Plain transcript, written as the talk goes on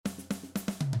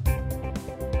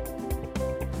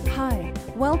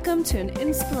Welcome to an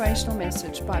inspirational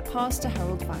message by Pastor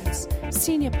Harold Weitz,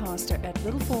 Senior Pastor at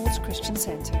Little Falls Christian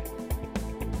Center.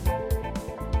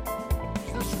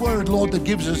 This word, Lord, that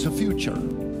gives us a future.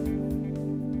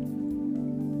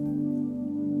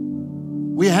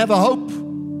 We have a hope,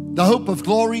 the hope of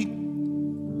glory.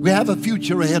 We have a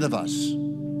future ahead of us.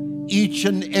 Each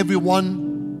and every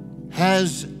one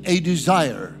has a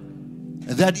desire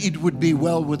that it would be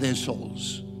well with their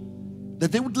souls,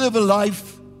 that they would live a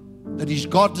life that is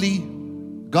godly,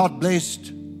 God-blessed,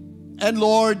 and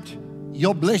Lord,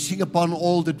 your blessing upon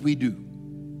all that we do.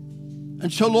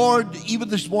 And so, Lord, even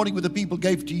this morning when the people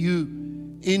gave to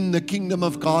you in the kingdom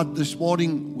of God this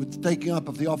morning with the taking up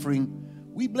of the offering,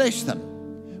 we bless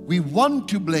them. We want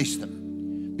to bless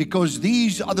them because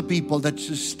these are the people that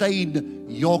sustain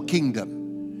your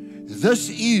kingdom. This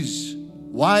is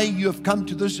why you have come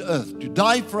to this earth, to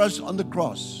die for us on the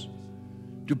cross,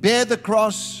 to bear the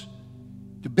cross,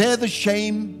 to bear the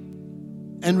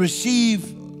shame, and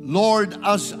receive, Lord,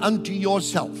 us unto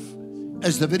yourself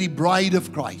as the very bride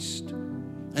of Christ,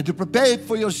 and to prepare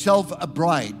for yourself a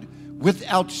bride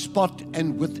without spot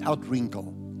and without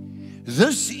wrinkle.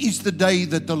 This is the day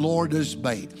that the Lord has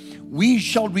made. We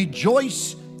shall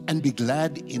rejoice and be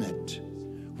glad in it.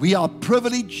 We are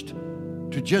privileged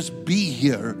to just be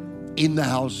here in the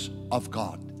house of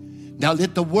God. Now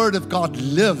let the word of God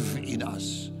live in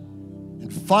us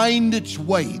and find its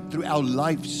way through our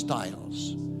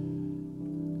lifestyles.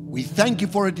 We thank you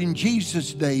for it in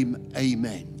Jesus' name.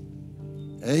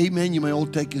 Amen. Amen. You may all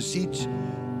take your seats.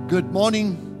 Good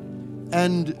morning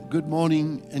and good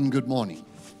morning and good morning.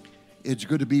 It's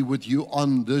good to be with you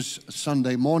on this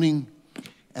Sunday morning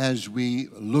as we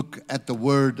look at the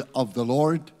word of the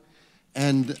Lord.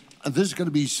 And this is going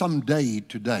to be some day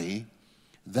today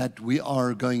that we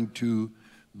are going to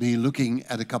be looking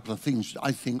at a couple of things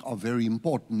I think are very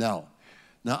important now.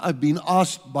 Now, I've been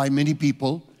asked by many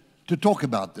people to talk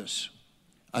about this.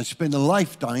 I spent a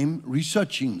lifetime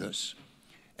researching this.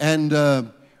 And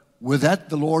with that,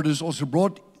 the Lord has also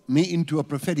brought me into a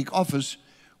prophetic office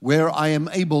where I am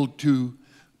able to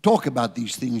talk about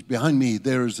these things. Behind me,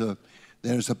 there's a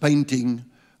painting,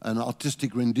 an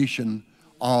artistic rendition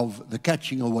of the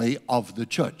catching away of the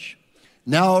church.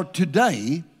 Now,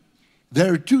 today,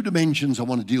 there are two dimensions I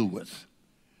want to deal with.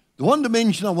 The one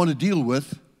dimension I want to deal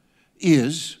with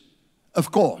is,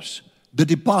 of course, the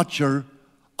departure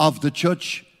of the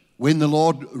church when the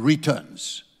Lord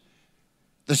returns.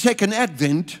 The second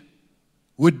advent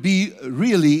would be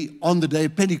really on the day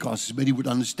of Pentecost, as many would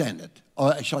understand it.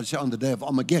 Or shall I say on the day of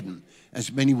Armageddon,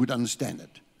 as many would understand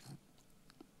it.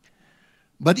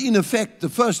 But in effect, the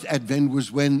first advent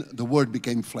was when the Word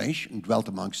became flesh and dwelt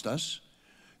amongst us.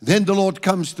 Then the Lord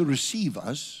comes to receive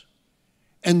us.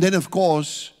 And then, of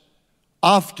course,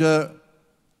 after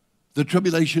the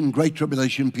tribulation, great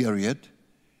tribulation period,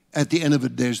 at the end of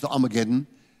it, there's the Armageddon.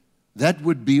 That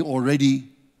would be already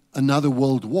another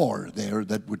world war there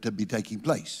that would be taking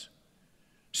place.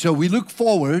 So we look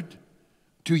forward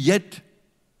to yet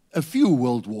a few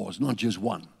world wars, not just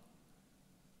one.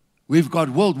 We've got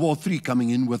World War III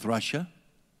coming in with Russia.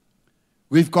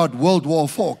 We've got World War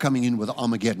IV coming in with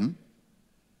Armageddon.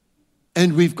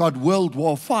 And we've got World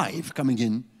War V coming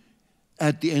in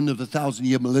at the end of the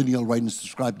 1,000-year millennial reign as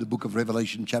described in the book of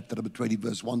Revelation, chapter number 20,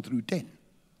 verse 1 through 10.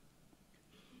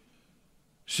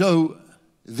 So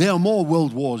there are more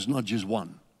world wars, not just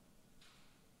one.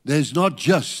 There's not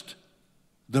just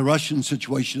the Russian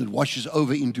situation that washes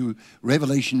over into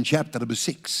Revelation, chapter number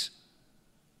 6,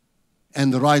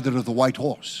 and the rider of the white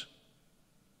horse.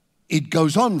 It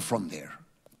goes on from there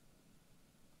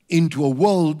into a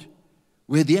world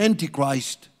where the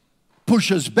Antichrist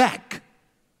pushes back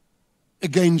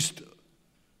against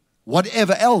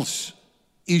whatever else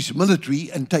is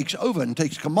military and takes over and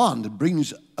takes command and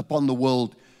brings upon the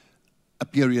world a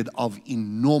period of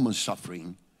enormous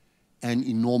suffering and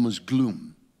enormous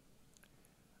gloom.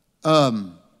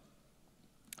 Then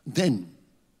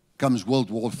comes World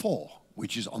War IV,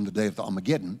 which is on the day of the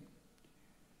Armageddon.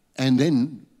 And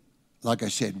then, like I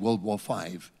said, World War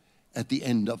V at the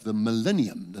end of the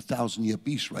millennium, the 1,000-year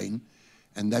peace reign,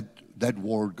 and that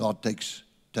war God takes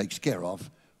care of.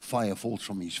 Fire falls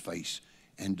from his face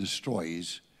and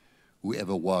destroys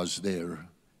whoever was there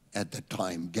at that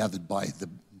time, gathered by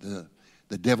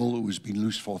the devil who has been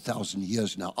loose for 1,000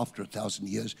 years. Now, after 1,000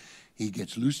 years, he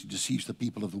gets loose, he deceives the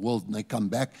people of the world, and they come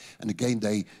back, and again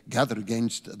they gather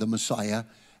against the Messiah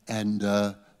and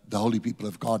the holy people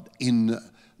of God in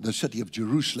the city of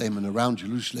Jerusalem and around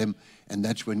Jerusalem, and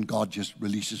that's when God just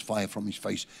releases fire from his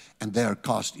face, and they are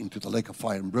cast into the lake of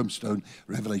fire and brimstone,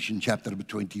 Revelation chapter number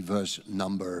 20, verse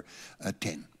number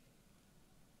 10.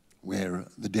 where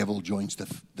the devil joins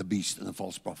the beast and the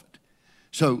false prophet.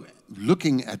 So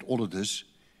looking at all of this,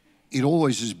 it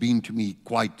always has been to me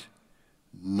quite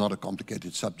not a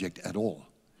complicated subject at all.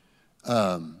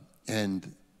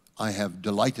 And I have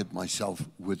delighted myself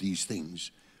with these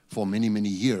things for many, many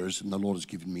years, and the Lord has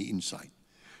given me insight.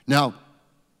 Now,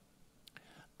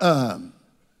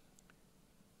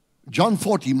 John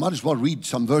 40, might as well read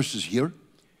some verses here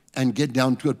and get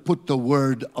down to it. Put the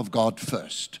word of God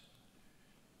first.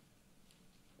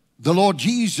 The Lord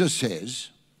Jesus says,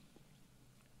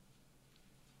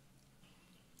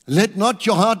 "Let not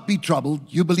your heart be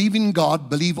troubled. You believe in God,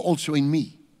 believe also in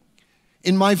me.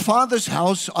 In my Father's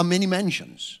house are many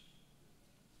mansions.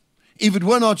 If it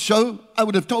were not so, I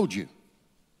would have told you.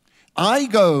 I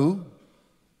go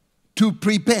to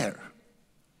prepare.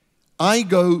 I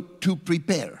go to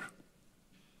prepare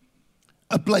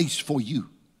a place for you.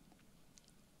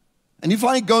 And if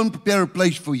I go and prepare a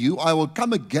place for you, I will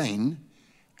come again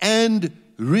and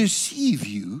receive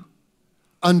you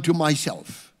unto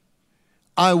myself.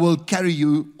 I will carry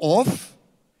you off.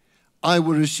 I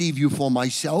will receive you for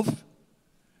myself."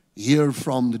 Here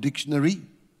from the dictionary,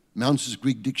 Mounce's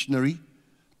Greek Dictionary,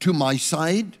 "to my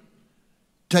side,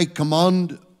 take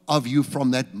command of you from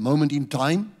that moment in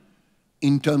time,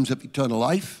 in terms of eternal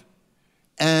life,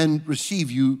 and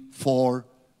receive you for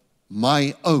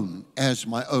my own, as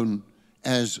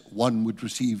one would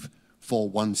receive for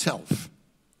oneself,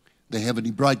 the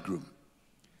heavenly bridegroom.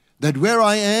 That where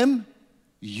I am,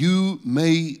 you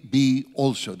may be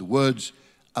also." The words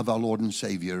of our Lord and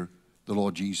Savior, the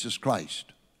Lord Jesus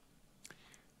Christ.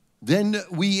 Then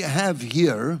we have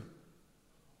here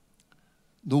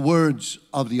the words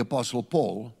of the Apostle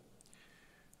Paul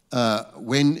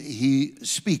when he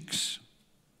speaks.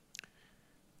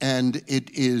 And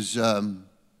it is a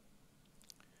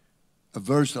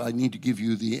verse that I need to give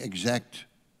you the exact.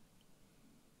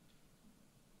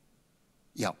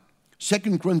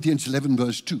 2 Corinthians 11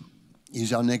 verse 2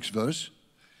 is our next verse.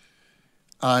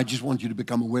 I just want you to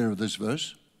become aware of this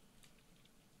verse.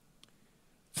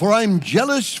 "For I am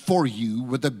jealous for you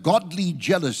with a godly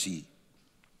jealousy.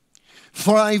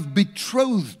 For I've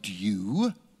betrothed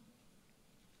you,"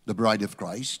 the bride of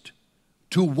Christ,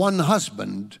 "to one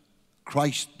husband,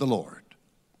 Christ the Lord,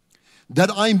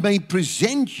 that I may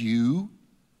present you,"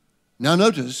 now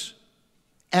notice,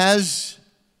 "as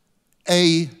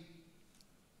a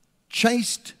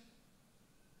chaste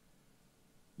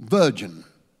virgin."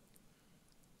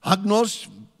 Hagnos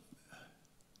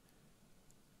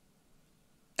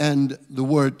and the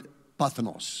word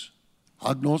Parthenos.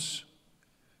 Hagnos,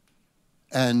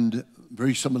 and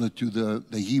very similar to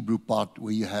the Hebrew part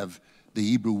where you have the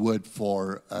Hebrew word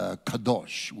for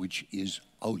kadosh, which is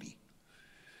holy.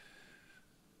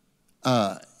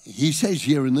 He says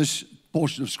here in this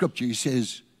portion of Scripture, he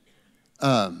says,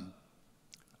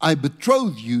 "I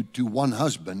betroth you to one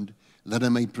husband, that I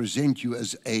may present you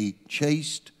as a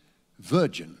chaste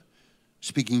virgin."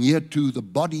 Speaking here to the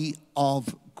body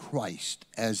of Christ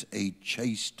as a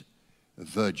chaste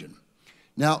virgin.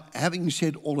 Now, having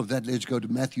said all of that, let's go to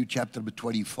Matthew chapter number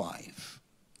 25.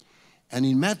 And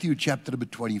in Matthew chapter number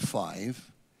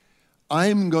 25,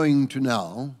 I'm going to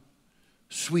now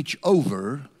switch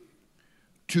over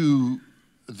to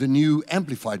the New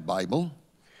Amplified Bible.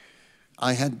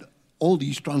 I had all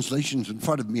these translations in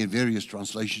front of me, various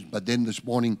translations, but then this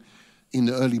morning, in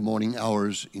the early morning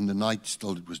hours, in the night,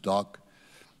 still it was dark,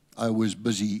 I was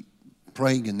busy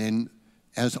praying, and then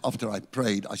after I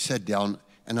prayed, I sat down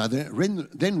and I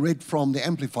then read from the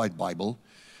Amplified Bible,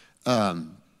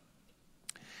 and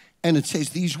it says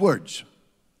these words: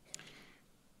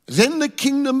 "Then the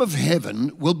kingdom of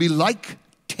heaven will be like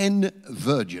 10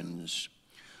 virgins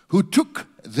who took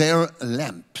their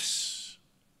lamps."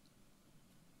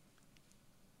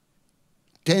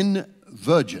 10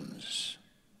 virgins.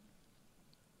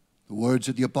 The words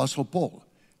of the Apostle Paul,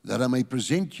 "that I may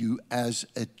present you as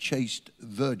a chaste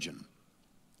virgin."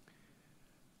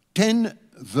 10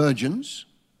 virgins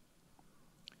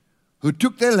who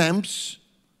took their lamps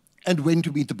and went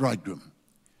to meet the bridegroom.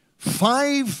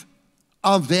 5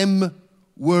 of them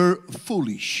were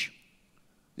foolish.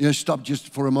 Stop just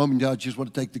for a moment. I just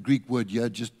want to take the Greek word here,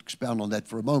 just expound on that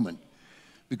for a moment.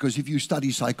 Because if you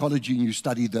study psychology and you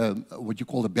study what you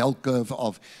call the bell curve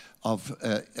of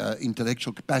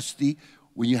intellectual capacity,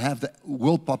 when you have the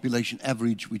world population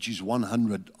average, which is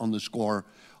 100 on the score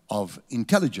of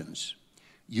intelligence,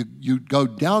 you go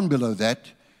down below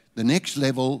that, the next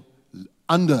level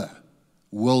under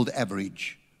world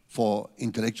average for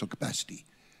intellectual capacity.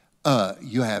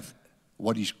 You have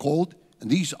what is called, and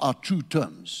these are true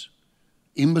terms,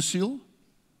 imbecile.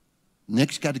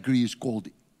 Next category is called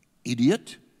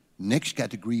idiot. next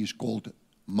category is called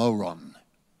moron.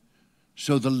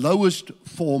 So the lowest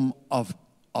form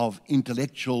of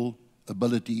intellectual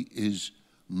ability is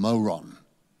moron.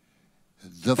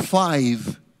 The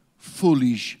 5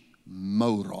 foolish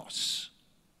moros.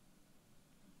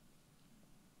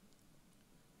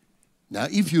 Now,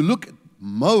 if you look at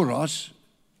moros,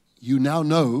 you now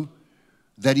know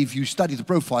that if you study the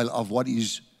profile of what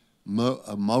is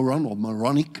a moron or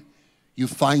moronic, you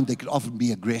find they could often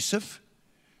be aggressive.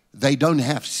 They don't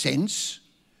have sense.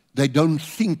 They don't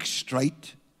think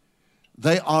straight.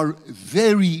 They are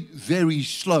very, very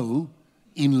slow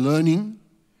in learning,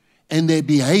 and their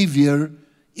behavior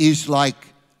is like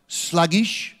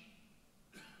sluggish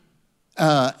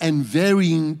and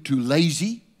varying to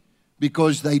lazy,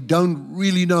 because they don't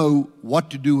really know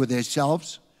what to do with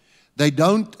themselves. They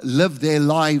don't live their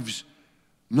lives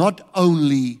not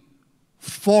only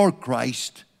for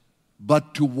Christ,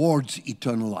 but towards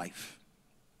eternal life.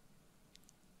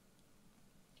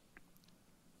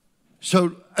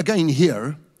 So again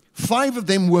here, 5 of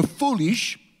them were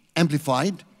foolish,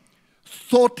 amplified,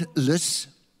 thoughtless,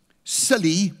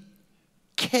 silly,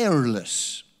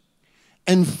 careless.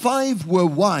 And 5 were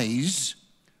wise,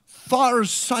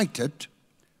 far-sighted,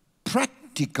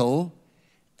 practical,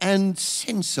 and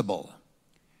sensible.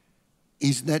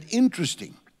 Isn't that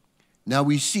interesting? Now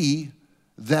we see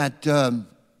that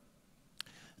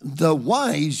the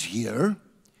wise here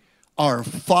are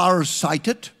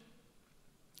far-sighted,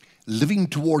 living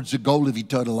towards the goal of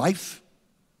eternal life,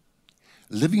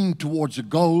 living towards the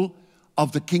goal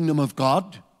of the kingdom of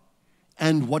God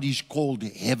and what is called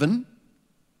heaven.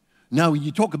 Now, when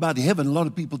you talk about heaven, a lot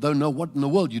of people don't know what in the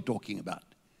world you're talking about.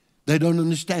 They don't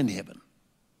understand heaven.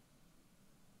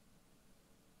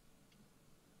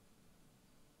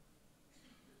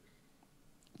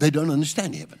 They don't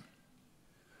understand heaven.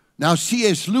 Now,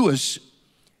 C.S. Lewis,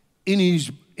 in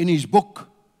his book,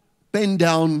 penned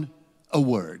down a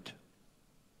word.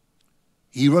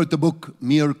 He wrote the book,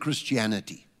 Mere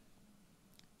Christianity.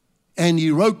 And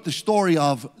he wrote the story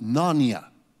of Narnia,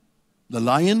 the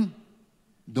lion,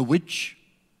 the witch,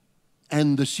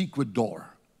 and the secret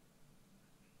door.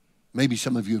 Maybe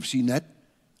some of you have seen that.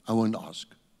 I won't ask.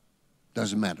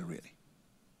 Doesn't matter really.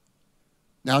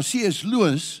 Now, C.S.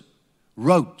 Lewis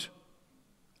wrote,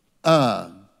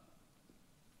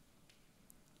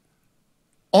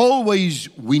 always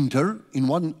winter, in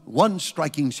one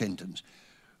striking sentence.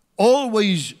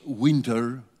 Always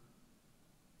winter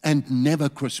and never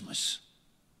Christmas.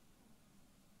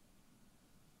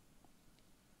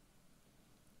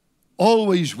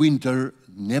 Always winter,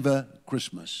 never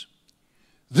Christmas.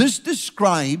 This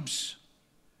describes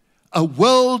a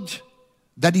world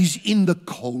that is in the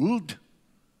cold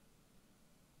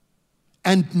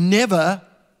and never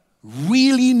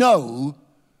really know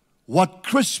what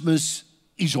Christmas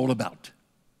is all about.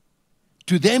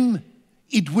 To them,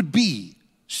 it would be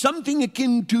something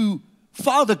akin to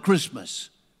Father Christmas,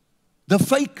 the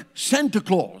fake Santa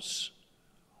Claus,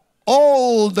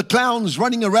 all the clowns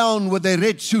running around with their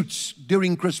red suits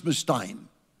during Christmas time,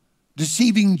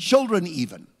 deceiving children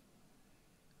even,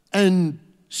 and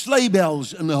sleigh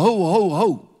bells and ho, ho,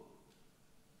 ho.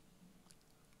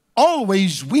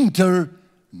 Always winter,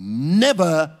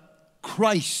 never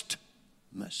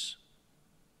Christmas.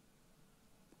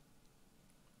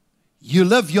 You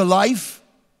live your life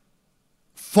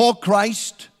for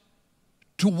Christ,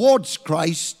 towards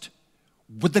Christ,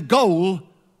 with the goal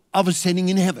of ascending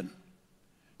in heaven.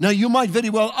 Now, you might very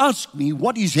well ask me,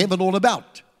 what is heaven all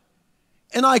about?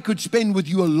 And I could spend with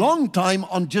you a long time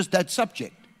on just that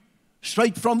subject,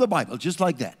 straight from the Bible, just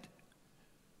like that.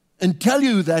 And tell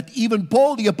you that even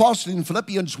Paul the Apostle in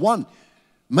Philippians 1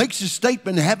 makes a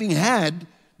statement, having had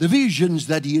the visions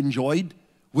that he enjoyed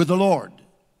with the Lord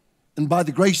and by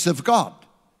the grace of God.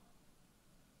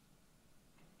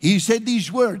 He said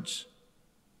these words,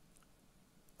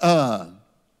 now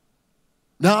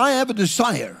I have a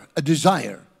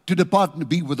desire to depart and to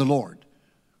be with the Lord,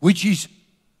 which is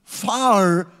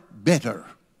far better.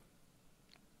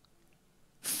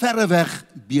 Verre weg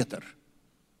beter.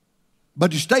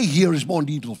 But to stay here is more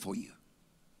needful for you.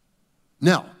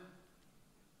 Now,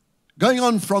 going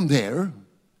on from there,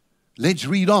 let's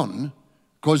read on,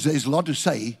 because there's a lot to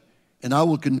say, and I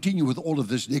will continue with all of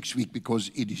this next week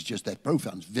because it is just that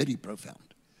profound, it's very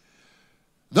profound.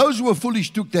 Those who were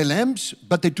foolish took their lamps,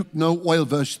 but they took no oil,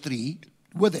 verse 3,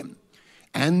 with them.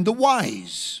 And the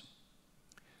wise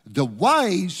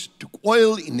took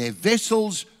oil in their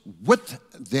vessels with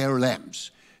their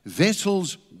lamps.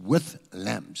 Vessels with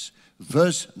lamps.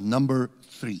 Verse number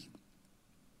 3.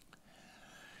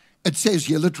 It says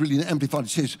here, literally in the Amplified, it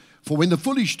says, For when the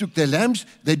foolish took their lamps,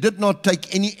 they did not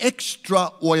take any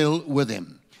extra oil with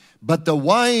them. But the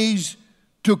wise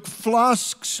took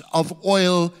flasks of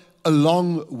oil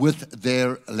along with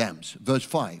their lamps. Verse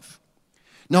 5.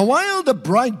 Now while the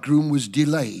bridegroom was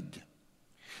delayed,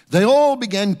 they all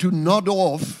began to nod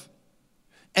off,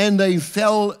 and they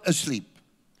fell asleep.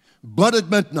 But at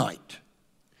midnight,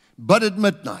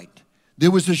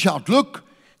 there was a shout, "Look,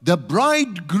 the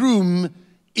bridegroom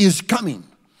is coming.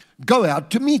 Go out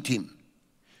to meet him."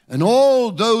 And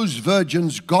all those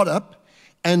virgins got up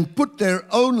and put their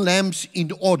own lamps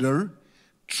in order,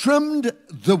 trimmed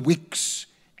the wicks,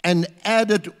 and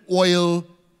added oil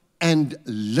and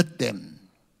lit them.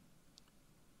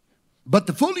 But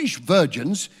the foolish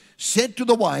virgins said to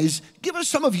the wise, "Give us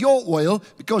some of your oil,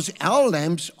 because our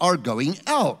lamps are going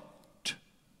out."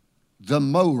 The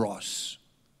moros.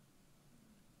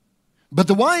 But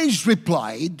the wise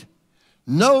replied,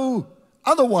 "No,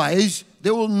 otherwise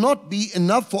there will not be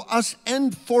enough for us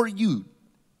and for you.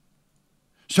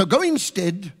 So go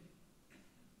instead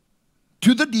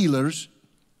to the dealers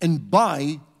and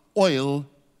buy oil."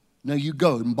 Now you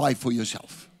go and buy for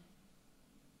yourself.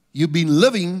 You've been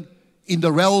living in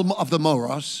the realm of the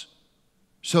moros,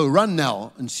 so run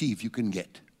now and see if you can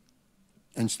get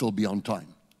and still be on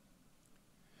time.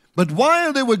 But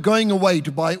while they were going away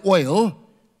to buy oil,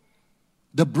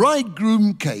 the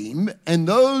bridegroom came, and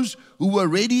those who were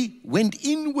ready went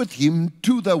in with him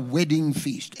to the wedding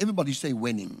feast. Everybody say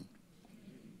wedding.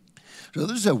 So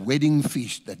this is a wedding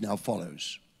feast that now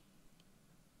follows.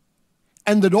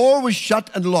 And the door was shut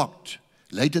and locked.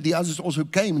 Later the others also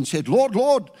came and said, "Lord,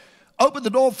 Lord, open the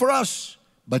door for us."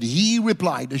 But he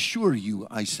replied, "Assure you,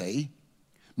 I say,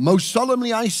 most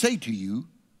solemnly I say to you,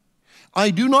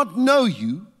 I do not know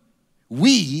you.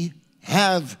 We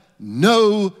have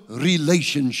no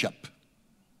relationship.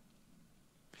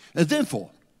 And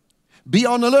therefore, be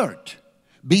on alert,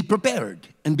 be prepared,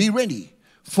 and be ready,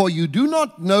 for you do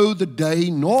not know the day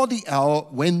nor the hour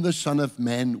when the Son of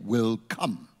Man will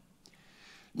come."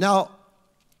 Now,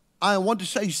 I want to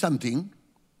say something.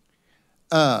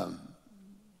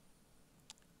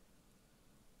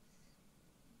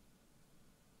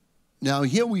 Now,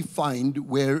 here we find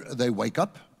where they wake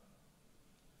up,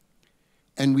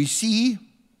 and we see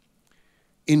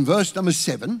in verse number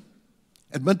 7,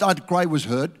 at midnight a cry was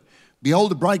heard,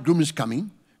 "Behold, the bridegroom is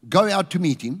coming, go out to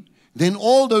meet him." Then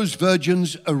all those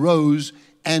virgins arose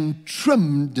and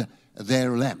trimmed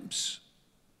their lamps.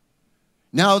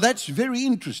 Now that's very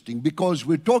interesting, because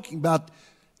we're talking about,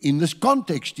 in this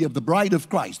context here, of the bride of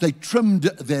Christ. They trimmed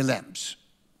their lamps.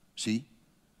 See?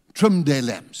 Trimmed their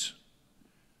lamps.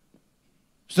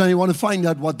 So now you want to find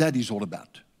out what that is all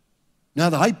about. Now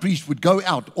the high priest would go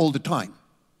out all the time,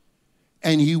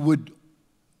 and he would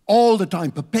all the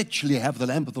time perpetually have the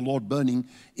lamp of the Lord burning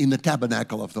in the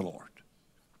tabernacle of the Lord.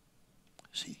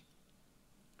 See?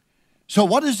 So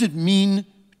what does it mean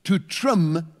to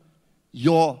trim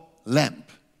your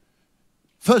lamp?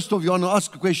 First off, you want to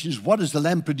ask the question is, what does the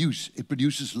lamp produce? It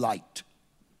produces light.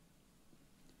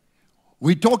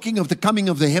 We're talking of the coming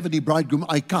of the heavenly bridegroom.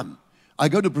 I come. I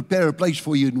go to prepare a place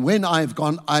for you, and when I have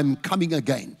gone, I'm coming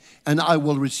again, and I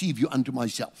will receive you unto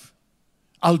myself.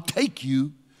 I'll take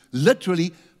you,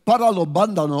 literally,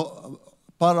 paralombano,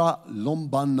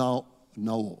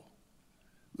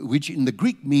 which in the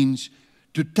Greek means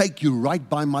to take you right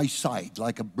by my side,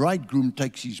 like a bridegroom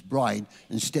takes his bride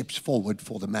and steps forward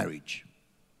for the marriage.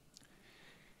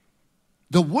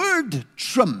 The word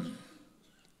trim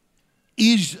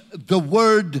is the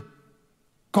word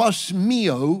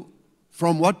cosmeo,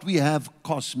 from what we have,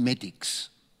 cosmetics.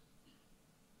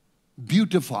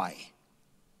 Beautify,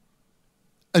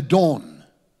 adorn,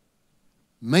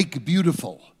 make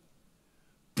beautiful,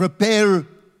 prepare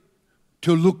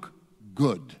to look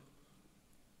good.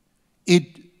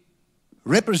 It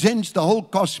represents the whole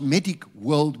cosmetic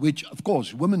world, which, of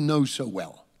course, women know so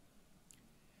well.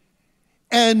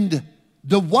 And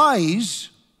the wise,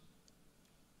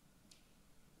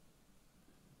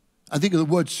 I think of the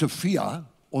word Sophia,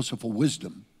 also for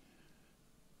wisdom,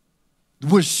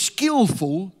 were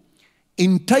skillful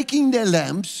in taking their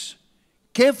lamps,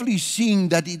 carefully seeing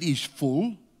that it is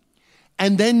full,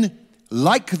 and then,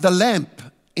 like the lamp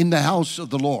in the house of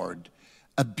the Lord,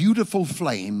 a beautiful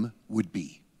flame would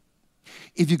be.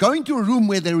 If you go into a room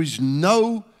where there is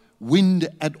no wind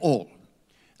at all,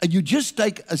 and you just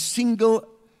take a single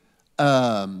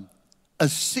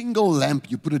lamp,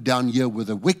 you put it down here with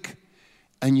a wick,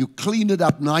 and you clean it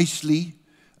up nicely,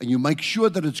 and you make sure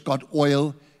that it's got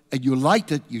oil, and you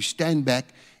light it, you stand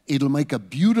back, it'll make a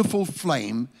beautiful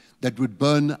flame that would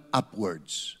burn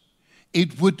upwards.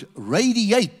 It would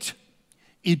radiate,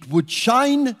 it would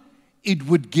shine, it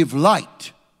would give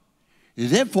light.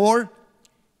 Therefore,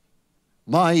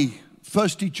 my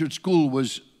first teacher at school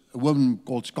was a woman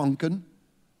called Skonken,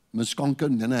 Miss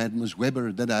Skonken, then I had Miss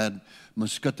Weber, then I had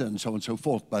Miss Skutte, and so on and so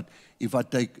forth. But if I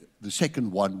take the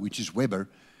second one, which is Weber,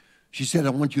 she said, I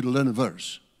want you to learn a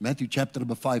verse. Matthew chapter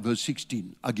number 5, verse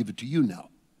 16. I'll give it to you now.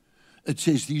 It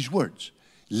says these words,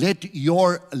 let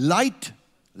your light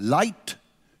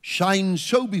shine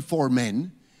so before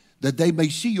men that they may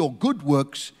see your good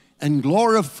works and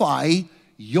glorify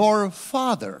your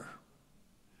Father.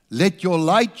 Let your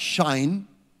light shine,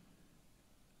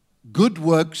 good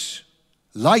works,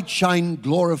 light shine,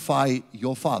 glorify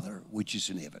your Father, which is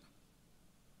in heaven.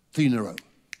 3 in a row.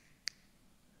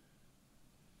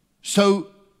 So,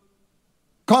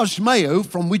 cosmeo,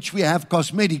 from which we have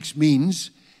cosmetics,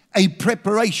 means a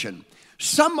preparation.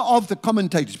 Some of the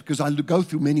commentators, because I go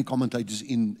through many commentators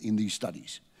in these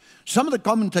studies, some of the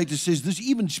commentators says this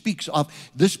even speaks of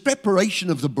this preparation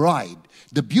of the bride,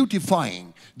 the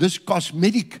beautifying, this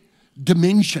cosmetic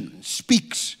dimension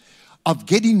speaks of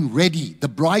getting ready. The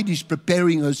bride is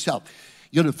preparing herself.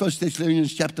 You know, 1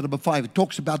 Thessalonians chapter number 5, it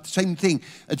talks about the same thing.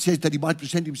 It says that he might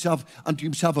present himself unto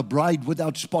himself a bride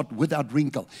without spot, without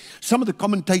wrinkle. Some of the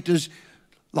commentators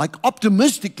like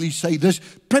optimistically say this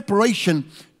preparation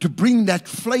to bring that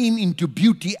flame into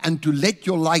beauty and to let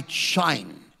your light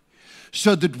shine.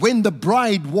 So that when the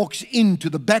bride walks into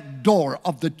the back door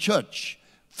of the church,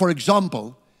 for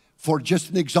example, for just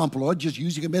an example, or just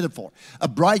using a metaphor, a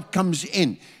bride comes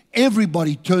in,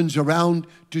 everybody turns around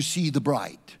to see the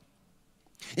bride.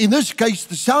 In this case,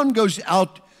 the sound goes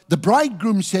out, the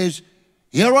bridegroom says,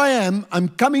 here I am, I'm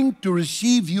coming to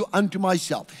receive you unto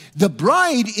myself. The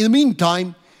bride, in the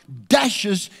meantime,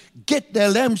 dashes, get their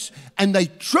lamps, and they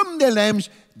trim their lamps.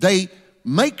 They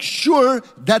make sure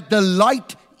that the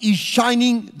light is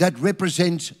shining that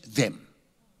represents them.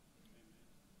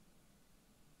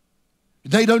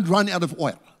 They don't run out of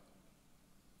oil.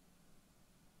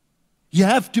 You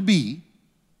have to be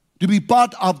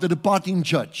part of the departing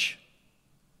church.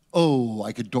 Oh,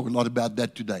 I could talk a lot about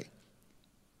that today.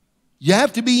 You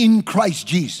have to be in Christ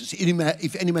Jesus.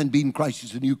 If any man be in Christ,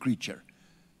 is a new creature.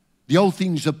 The old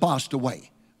things have passed away.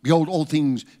 Behold, all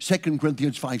things, 2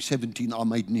 Corinthians 5:17, are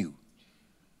made new.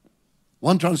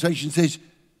 One translation says,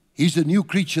 he's a new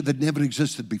creature that never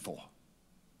existed before.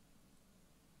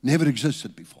 Never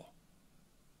existed before.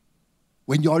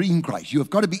 When you are in Christ, you have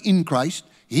got to be in Christ,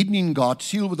 hidden in God,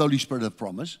 sealed with the Holy Spirit of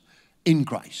promise, in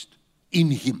Christ,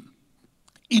 in Him,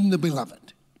 in the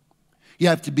Beloved. You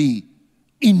have to be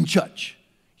in church.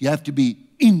 You have to be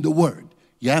in the Word.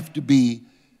 You have to be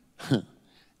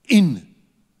in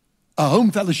a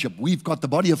home fellowship. We've got the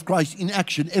body of Christ in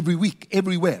action every week,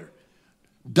 everywhere.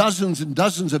 Dozens and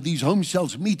dozens of these home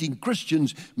cells meeting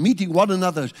Christians, meeting one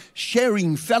another,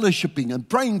 sharing, fellowshipping, and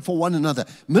praying for one another,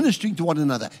 ministering to one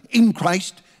another in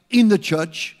Christ, in the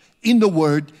church, in the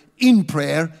Word, in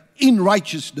prayer, in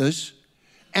righteousness,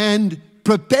 and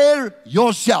prepare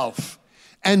yourself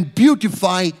and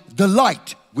beautify the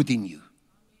light within you.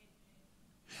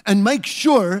 And make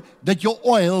sure that your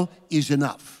oil is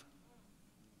enough.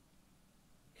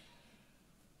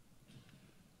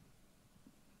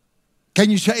 Can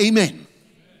you say amen?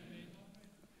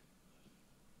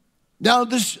 Now,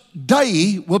 this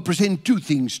day will present two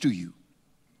things to you.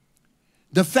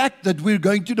 The fact that we're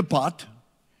going to depart.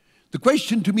 The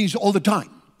question to me is all the time.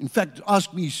 In fact,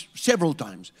 asked me several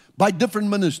times by different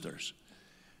ministers.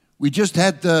 We just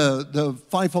had the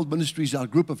Fivefold Ministries, our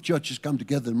group of churches come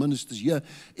together, ministers here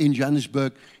in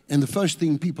Johannesburg. And the first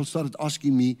thing people started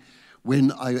asking me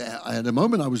when I had a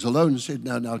moment I was alone and said,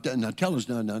 now tell us,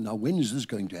 now, when is this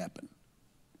going to happen?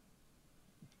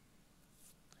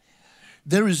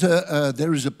 There is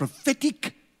a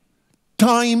prophetic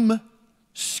time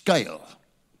scale.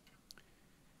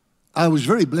 I was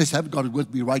very blessed. I haven't got it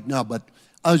with me right now, but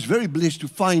I was very blessed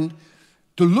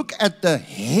to look at the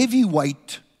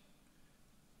heavyweight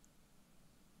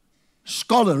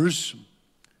scholars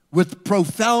with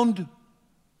profound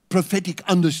prophetic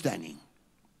understanding.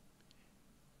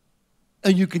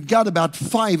 And you can count about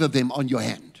 5 of them on your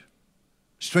hand,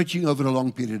 stretching over a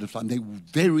long period of time. They're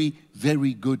very,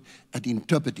 very good at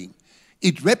interpreting.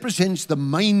 It represents the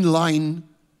main line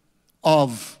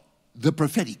of the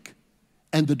prophetic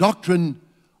and the doctrine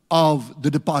of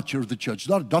the departure of the church.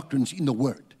 A lot of doctrines in the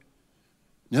Word.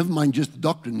 Never mind just the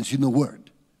doctrine, it's in the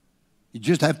Word. You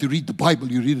just have to read the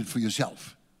Bible, you read it for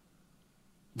yourself.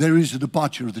 There is a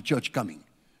departure of the church coming.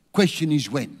 Question is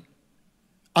when.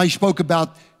 I spoke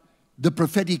about the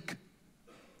prophetic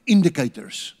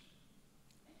indicators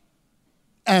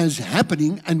as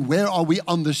happening and where are we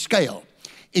on the scale.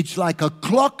 It's like a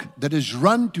clock that is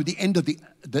run to the end of the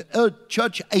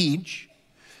church age.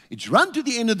 It's run to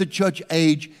the end of the church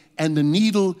age, and the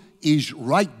needle is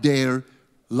right there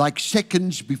like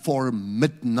seconds before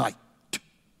midnight.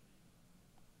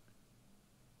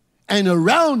 And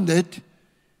around it,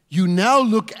 you now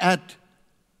look at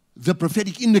the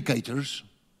prophetic indicators,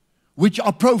 which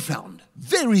are profound,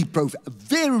 very profound,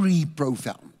 very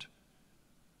profound.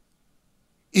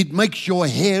 It makes your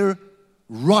hair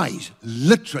rise,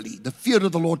 literally. The fear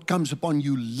of the Lord comes upon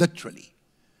you, literally.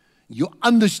 You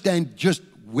understand just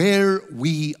where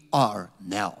we are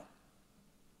now.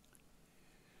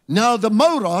 Now, the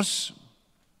Moros,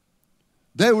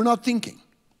 they were not thinking.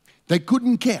 They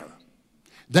couldn't care.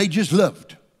 They just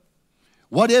lived.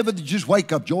 Whatever, just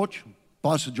wake up, George.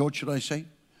 Pastor George, should I say?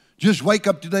 Just wake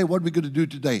up today. What are we going to do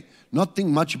today? Not think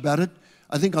much about it.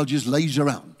 I think I'll just laze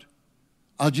around.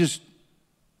 I'll just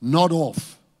nod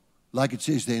off, like it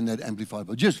says there in that Amplified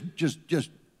Bible. Just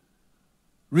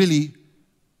really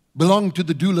belong to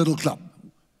the Doolittle Club.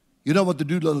 You know what the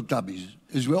Doolittle Club is?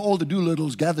 Is where all the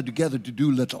Doolittles gather together to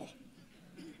do little.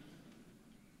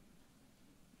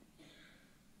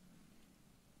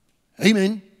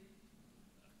 Amen.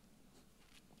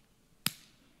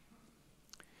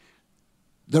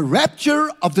 The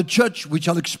rapture of the church, which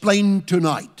I'll explain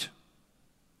tonight,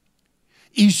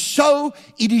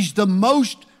 it is the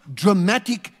most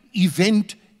dramatic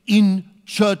event in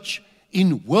church,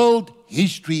 in world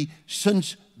history,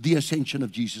 since the ascension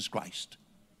of Jesus Christ.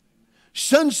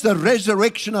 Since the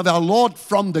resurrection of our Lord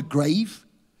from the grave,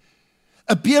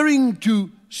 appearing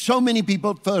to so many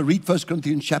people. Read 1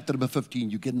 Corinthians chapter number 15,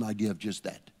 you get an idea of just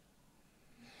that.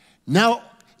 Now,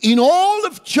 in all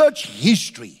of church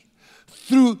history,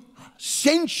 through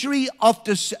century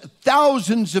after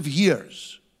thousands of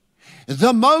years,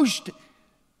 the most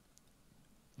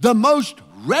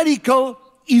radical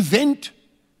event,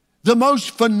 the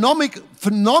most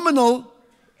phenomenal,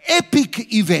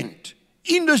 epic event,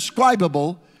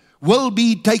 indescribable, will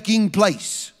be taking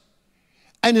place.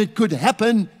 And it could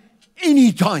happen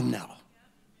any time now.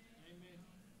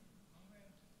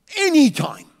 Any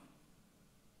time.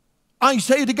 I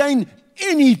say it again,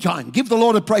 any time. Give the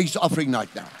Lord a praise offering night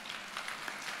now.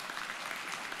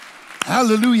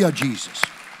 Hallelujah, Jesus.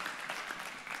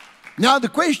 Now the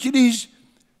question is,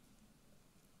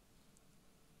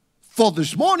 for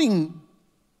this morning,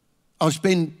 I'll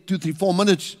spend 2, 3, 4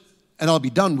 minutes and I'll be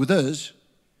done with this.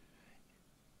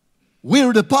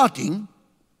 We're departing.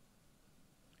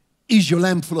 Is your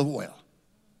lamp full of oil?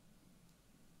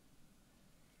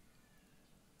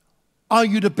 Are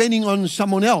you depending on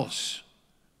someone else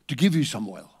to give you some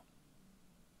oil?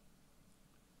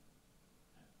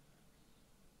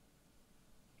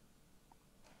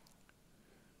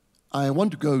 I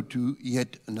want to go to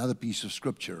yet another piece of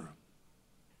scripture.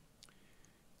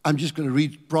 I'm just going to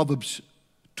read Proverbs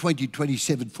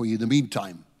 20:27 for you in the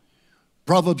meantime.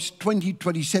 Proverbs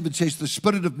 20:27 says, the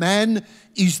spirit of man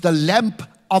is the lamp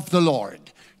of the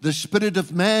Lord. The spirit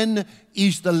of man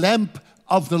is the lamp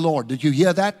of the Lord. Did you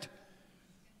hear that?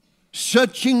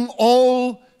 Searching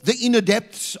all the inner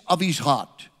depths of his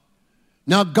heart.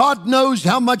 Now, God knows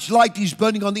how much light is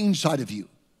burning on the inside of you.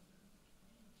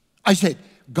 I said,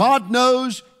 God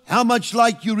knows how much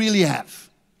light you really have.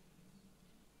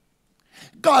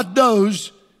 God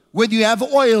knows whether you have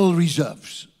oil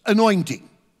reserves, anointing.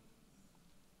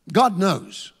 God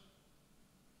knows.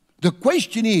 The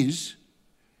question is,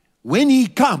 when he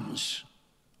comes,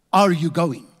 are you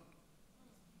going?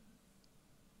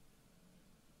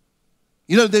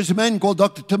 You know, there's a man called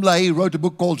Dr. Tim LaHaye who wrote a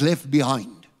book called Left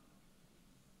Behind.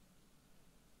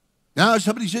 Now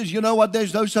somebody says, you know what,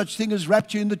 there's no such thing as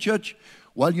rapture in the church.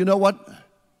 Well, you know what?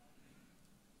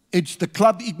 It's the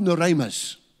club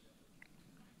ignoramus.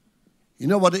 You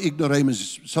know what an ignoramus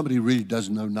is? Somebody who really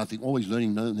doesn't know nothing, always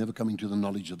learning, never coming to the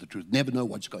knowledge of the truth, never know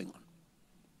what's going on.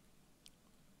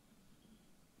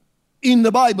 In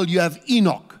the Bible, you have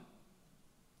Enoch.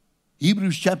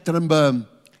 Hebrews chapter number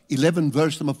 11,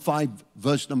 verse number 5,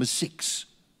 verse number 6.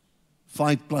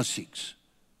 5 plus 6.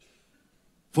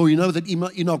 For you know that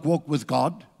Enoch walked with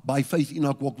God. By faith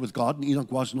Enoch walked with God, and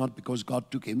Enoch was not because God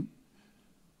took him.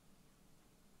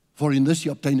 For in this he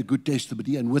obtained a good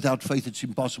testimony, and without faith it's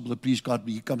impossible to please God.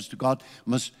 But he comes to God,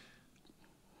 must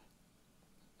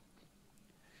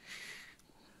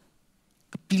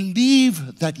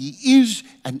believe that he is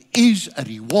and is a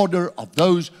rewarder of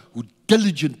those who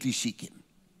diligently seek him.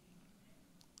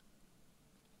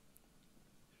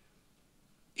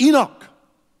 Enoch,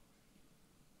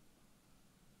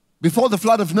 before the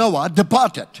flood of Noah,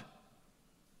 departed.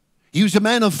 He was a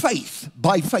man of faith.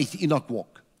 By faith, Enoch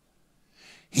walked.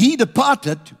 He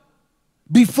departed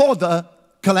before the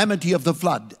calamity of the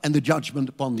flood and the judgment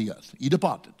upon the earth. He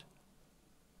departed.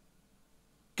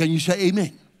 Can you say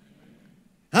amen?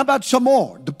 How about some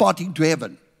more departing to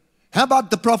heaven? How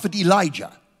about the prophet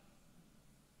Elijah?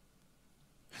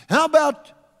 How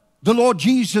about the Lord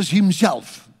Jesus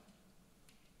himself?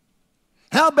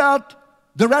 How about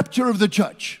the rapture of the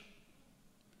church?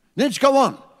 Let's go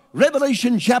on.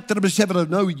 Revelation chapter number 7. I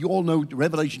know you all know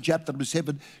Revelation chapter number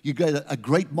 7. You get a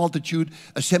great multitude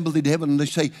assembled in heaven, and they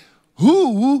say,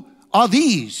 who are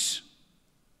these?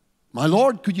 My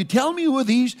Lord, could you tell me who are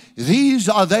these? These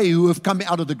are they who have come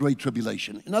out of the great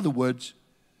tribulation. In other words,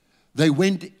 they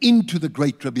went into the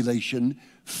great tribulation,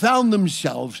 found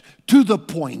themselves to the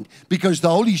point, because the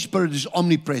Holy Spirit is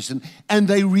omnipresent, and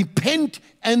they repent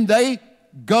and they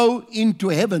go into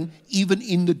heaven even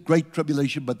in the great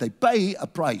tribulation, but they pay a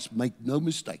price, make no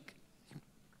mistake.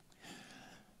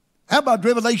 How about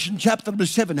Revelation chapter number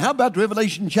 7? How about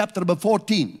Revelation chapter number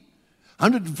 14?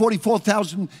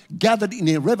 144,000 gathered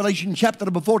in Revelation chapter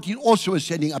number 14, also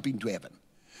ascending up into heaven.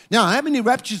 Now, how many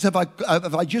raptures have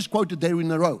I just quoted there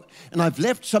in a row? And I've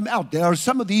left some out. There are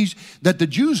some of these that the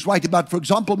Jews write about. For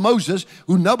example, Moses,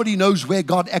 who nobody knows where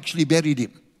God actually buried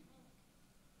him.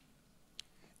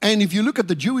 And if you look at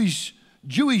the Jewish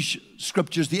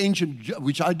scriptures, the ancient,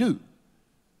 which I do,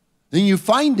 then you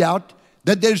find out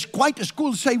that there's quite a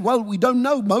school say, well, we don't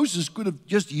know. Moses could have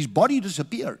just, his body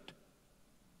disappeared.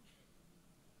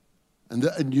 And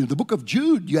in the book of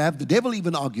Jude, you have the devil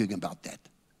even arguing about that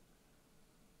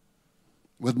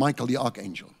with Michael the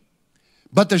archangel.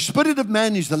 But the spirit of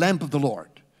man is the lamp of the Lord,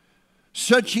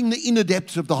 searching the inner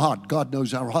depths of the heart. God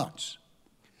knows our hearts.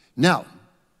 Now,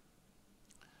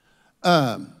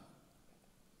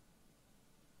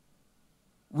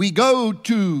 we go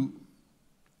to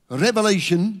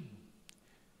Revelation.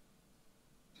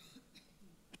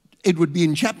 It would be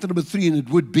in chapter number 3, and it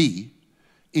would be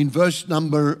in verse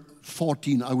number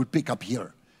 14. I would pick up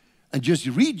here and just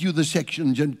read you the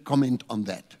section and comment on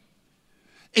that.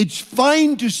 It's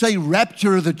fine to say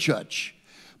rapture of the church,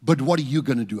 but what are you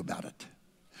going to do about it?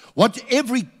 What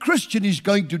every Christian is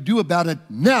going to do about it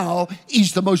now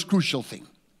is the most crucial thing.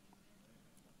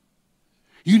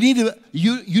 You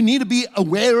need to be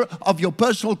aware of your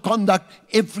personal conduct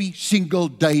every single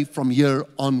day from here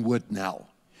onward now.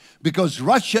 Because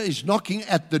Russia is knocking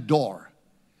at the door.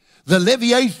 The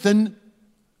Leviathan,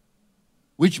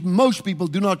 which most people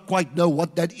do not quite know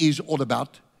what that is all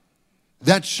about,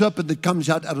 that serpent that comes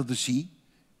out of the sea.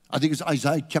 I think it's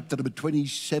Isaiah chapter number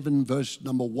 27, verse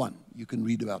number 1. You can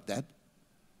read about that.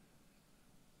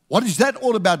 What is that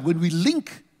all about when we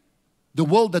link the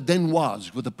world that then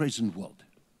was with the present world?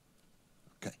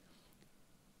 Okay.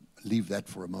 Leave that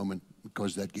for a moment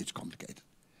because that gets complicated.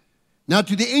 Now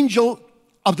to the angel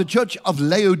of the church of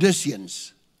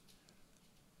Laodiceans.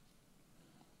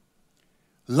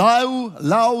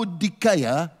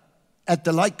 Laodicea at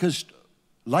the Lycus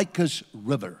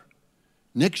River,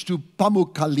 next to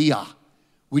Pamukkaleya,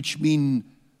 which mean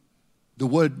the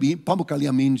word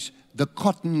Pamukkaleya means the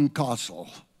cotton castle.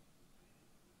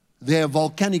 There are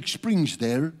volcanic springs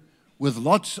there with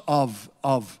lots of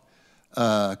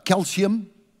calcium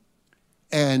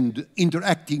and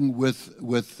interacting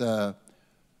with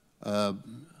other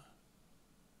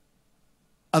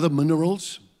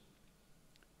minerals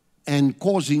and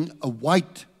causing a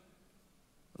white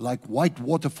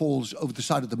waterfalls over the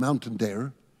side of the mountain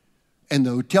there. And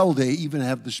the hotel there even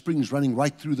have the springs running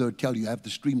right through the hotel. You have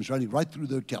the streams running right through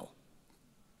the hotel.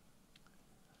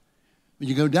 When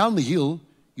you go down the hill,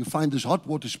 you find these hot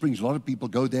water springs. A lot of people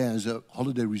go there as a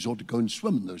holiday resort to go and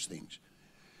swim in those things.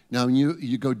 Now, when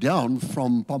you go down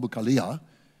from Pamukkaleya,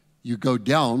 you go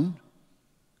down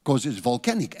because it's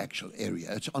volcanic actual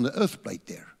area. It's on the earth plate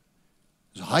there.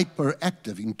 It's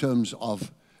hyperactive in terms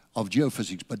of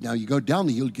geophysics. But now you go down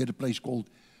the hill, you get a place called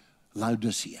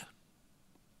Laodicea.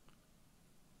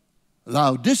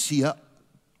 Laodicea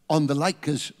on the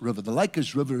Lycus River. The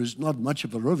Lycus River is not much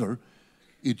of a river.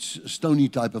 It's a stony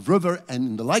type of river. And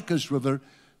in the Lycus River,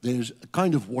 there's a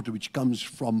kind of water which comes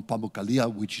from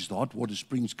Pamukkaleya, which is the hot water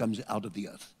springs, comes out of the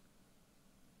earth.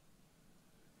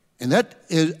 And that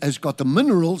has got the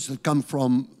minerals that come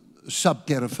from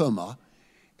subterra firma.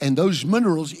 And those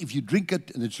minerals, if you drink it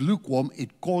and it's lukewarm,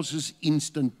 it causes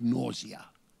instant nausea.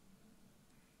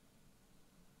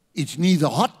 It's neither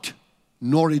hot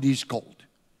nor it is cold.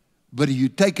 But if you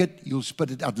take it, you'll spit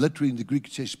it out. Literally in the Greek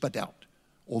it says spit out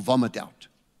or vomit out.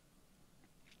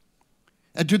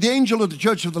 And to the angel of the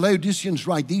church of the Laodiceans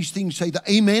write, these things say the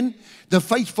Amen, the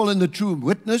faithful and the true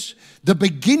witness, the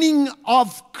beginning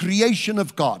of creation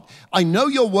of God. I know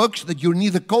your works, that you're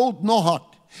neither cold nor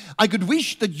hot. I could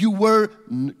wish that you were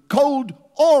cold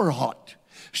or hot.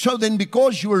 So then,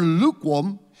 because you are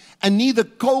lukewarm and neither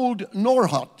cold nor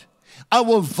hot, I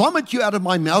will vomit you out of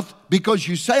my mouth, because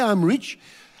you say I'm rich,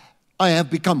 I have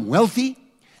become wealthy,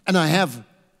 and I have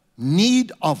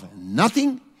need of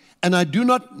nothing, and I do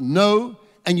not know,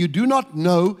 and you do not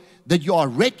know that you are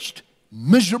wretched,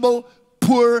 miserable,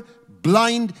 poor,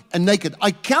 blind, and naked.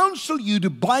 I counsel you to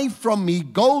buy from me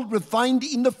gold refined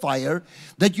in the fire,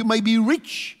 that you may be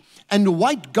rich, and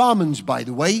white garments, by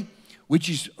the way, which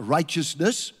is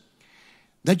righteousness,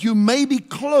 that you may be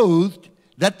clothed,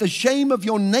 that the shame of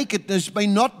your nakedness may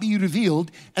not be revealed,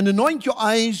 and anoint your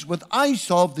eyes with eye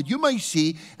salve, that you may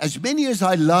see. As many as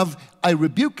I love, I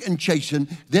rebuke and chasten.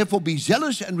 Therefore be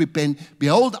zealous and repent.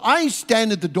 Behold, I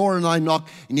stand at the door and I knock,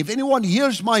 and if anyone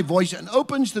hears my voice and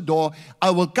opens the door,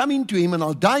 I will come into him, and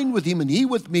I'll dine with him and he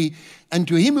with me. And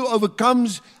to him who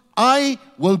overcomes, I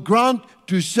will grant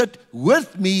to sit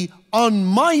with me on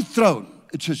my throne.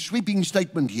 It's a sweeping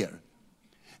statement here.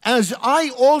 As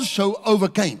I also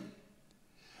overcame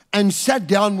and sat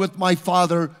down with my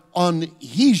Father on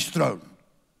his throne.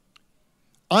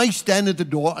 I stand at the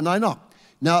door and I knock.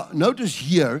 Now, notice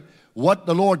here what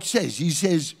the Lord says. He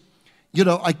says,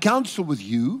 I counsel with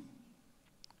you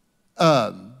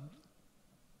to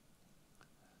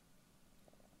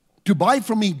buy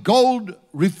from me gold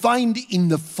refined in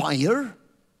the fire,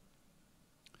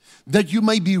 that you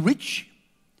may be rich,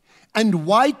 and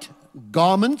white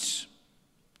garments.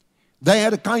 They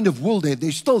had a kind of wool there.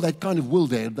 There's still that kind of wool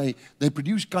there. They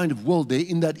produce kind of wool there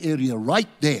in that area right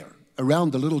there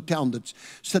around the little town that's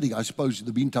sitting. I suppose in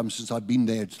the meantime, since I've been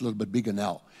there, it's a little bit bigger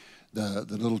now. The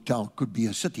little town could be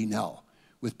a city now,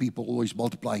 with people always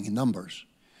multiplying in numbers.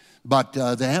 But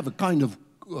they have a kind of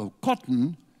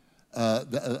cotton,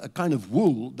 a kind of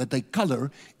wool that they color,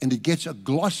 and it gets a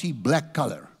glossy black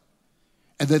color.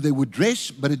 And then they would dress,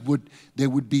 but there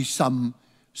would be some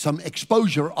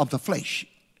exposure of the flesh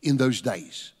in those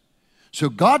days. So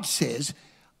God says,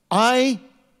 I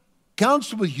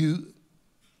counsel with you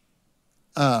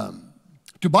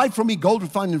to buy from me gold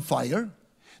refined in fire,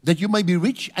 that you may be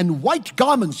rich, and white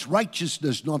garments,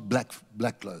 righteousness, not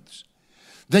black clothes,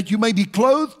 that you may be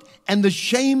clothed, and the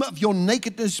shame of your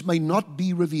nakedness may not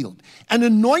be revealed, and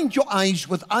anoint your eyes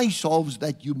with eye salves,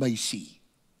 that you may see.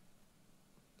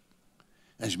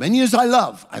 As many as I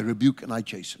love, I rebuke and I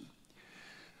chasten.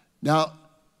 Now,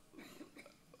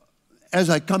 as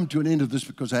I come to an end of this,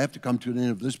 because I have to come to an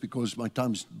end of this because my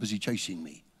time's busy chasing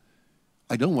me.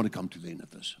 I don't want to come to the end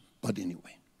of this, but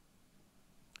anyway.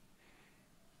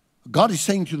 God is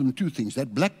saying to them two things.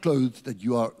 That black clothes that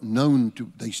you are known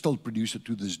to, they still produce it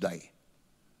to this day,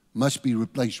 must be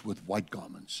replaced with white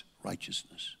garments,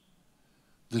 righteousness.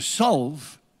 The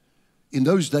salve in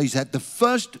those days had the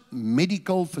first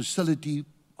medical facility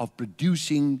of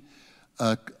producing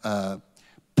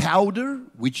powder,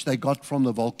 which they got from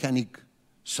the volcanic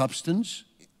substance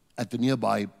at the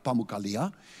nearby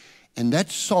Pamukkale. And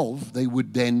that salve, they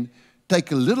would then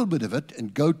take a little bit of it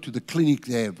and go to the clinic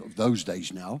there of those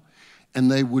days now,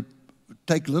 and they would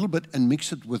take a little bit and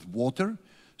mix it with water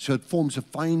so it forms a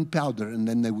fine powder, and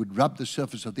then they would rub the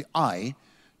surface of the eye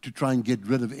to try and get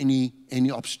rid of any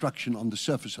obstruction on the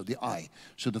surface of the eye.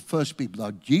 So the first people,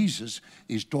 now Jesus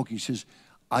is talking, he says,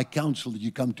 I counsel that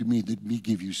you come to me, let me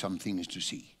give you some things to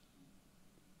see.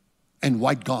 And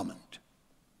white garments,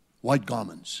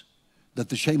 that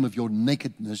the shame of your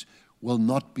nakedness will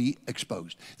not be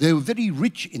exposed. They were very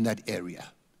rich in that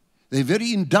area. They're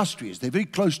very industrious. They're very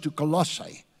close to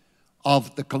Colossae,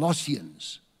 of the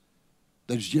Colossians.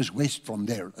 That is just west from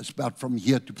there. It's about from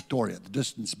here to Pretoria. The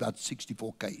distance is about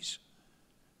 64 km.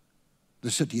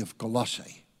 The city of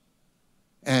Colossae.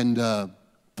 And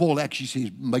Paul actually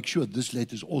says, make sure this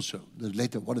letter is also,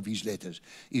 one of his letters,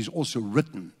 is also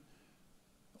written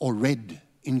or read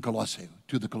in Colossae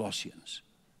to the Colossians.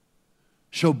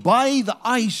 So buy the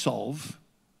eye salve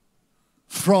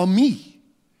from me.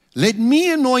 Let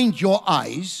me anoint your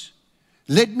eyes.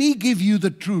 Let me give you the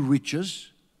true riches.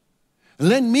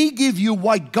 Let me give you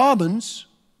white garments,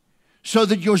 so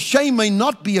that your shame may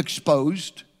not be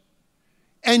exposed,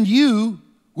 and you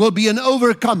will be an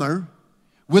overcomer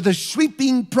with a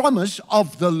sweeping promise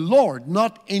of the Lord,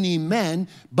 not any man,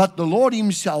 but the Lord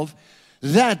himself,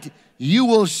 that you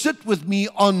will sit with me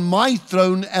on my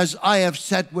throne as I have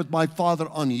sat with my Father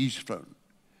on his throne.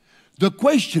 The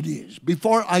question is,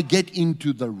 before I get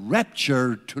into the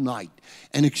rapture tonight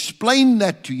and explain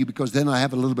that to you, because then I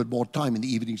have a little bit more time in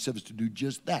the evening service to do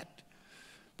just that.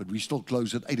 But we still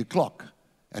close at 8 o'clock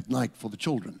at night for the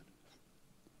children.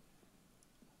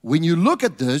 When you look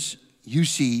at this, you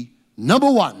see, number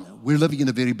one, we're living in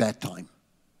a very bad time.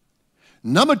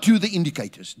 Number two, the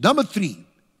indicators. Number three,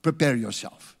 prepare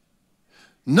yourself.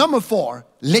 Number 4,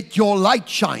 let your light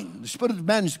shine. The spirit of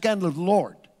man is the candle of the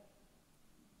Lord.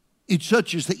 It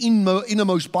searches the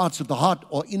innermost parts of the heart,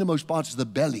 or innermost parts of the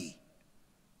belly,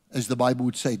 as the Bible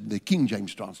would say in the King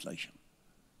James translation.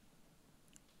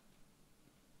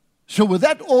 So with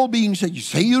that all being said, you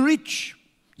say you're rich,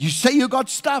 you say you got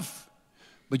stuff,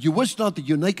 but you wist not that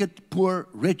you're naked, poor,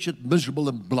 wretched, miserable,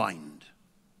 and blind.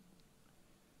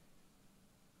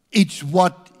 It's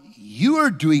what you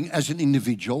are doing as an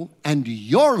individual, and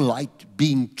your light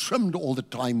being trimmed all the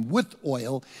time with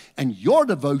oil, and your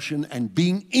devotion and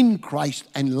being in Christ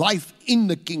and life in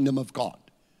the kingdom of God.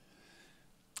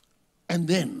 And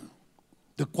then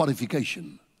the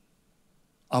qualification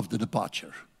of the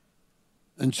departure.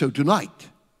 And so tonight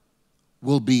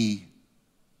will be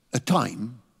a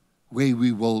time where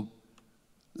we will,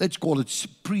 let's call it,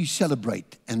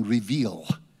 pre-celebrate and reveal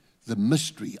the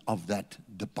mystery of that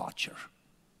departure.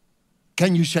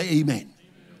 Can you say amen? Amen?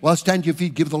 Well, stand to your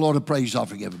feet. Give the Lord a praise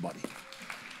offering, everybody.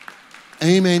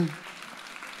 Amen.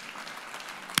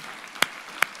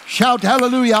 Shout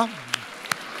hallelujah.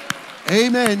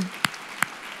 Amen.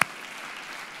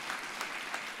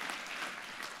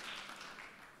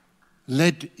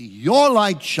 Let your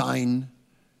light shine.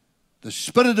 The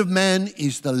spirit of man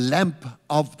is the lamp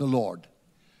of the Lord.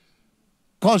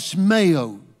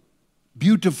 Cosmeo,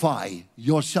 beautify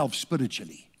yourself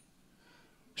spiritually,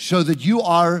 so that you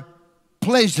are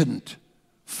pleasant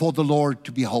for the Lord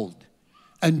to behold.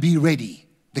 And be ready,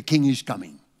 the King is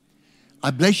coming. I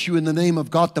bless you in the name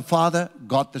of God the Father,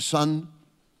 God the Son,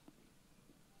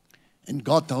 and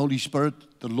God the Holy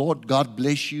Spirit. The Lord God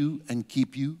bless you and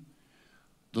keep you.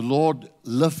 The Lord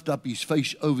lift up his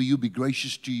face over you, be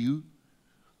gracious to you,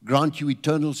 grant you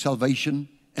eternal salvation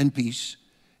and peace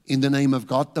in the name of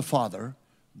God the Father,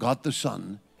 God the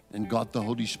Son, and God the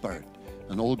Holy Spirit.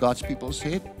 And all God's people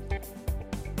said,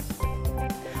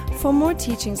 For more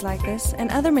teachings like this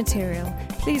and other material,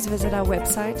 please visit our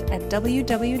website at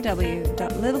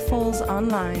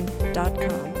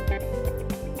www.littlefallsonline.com.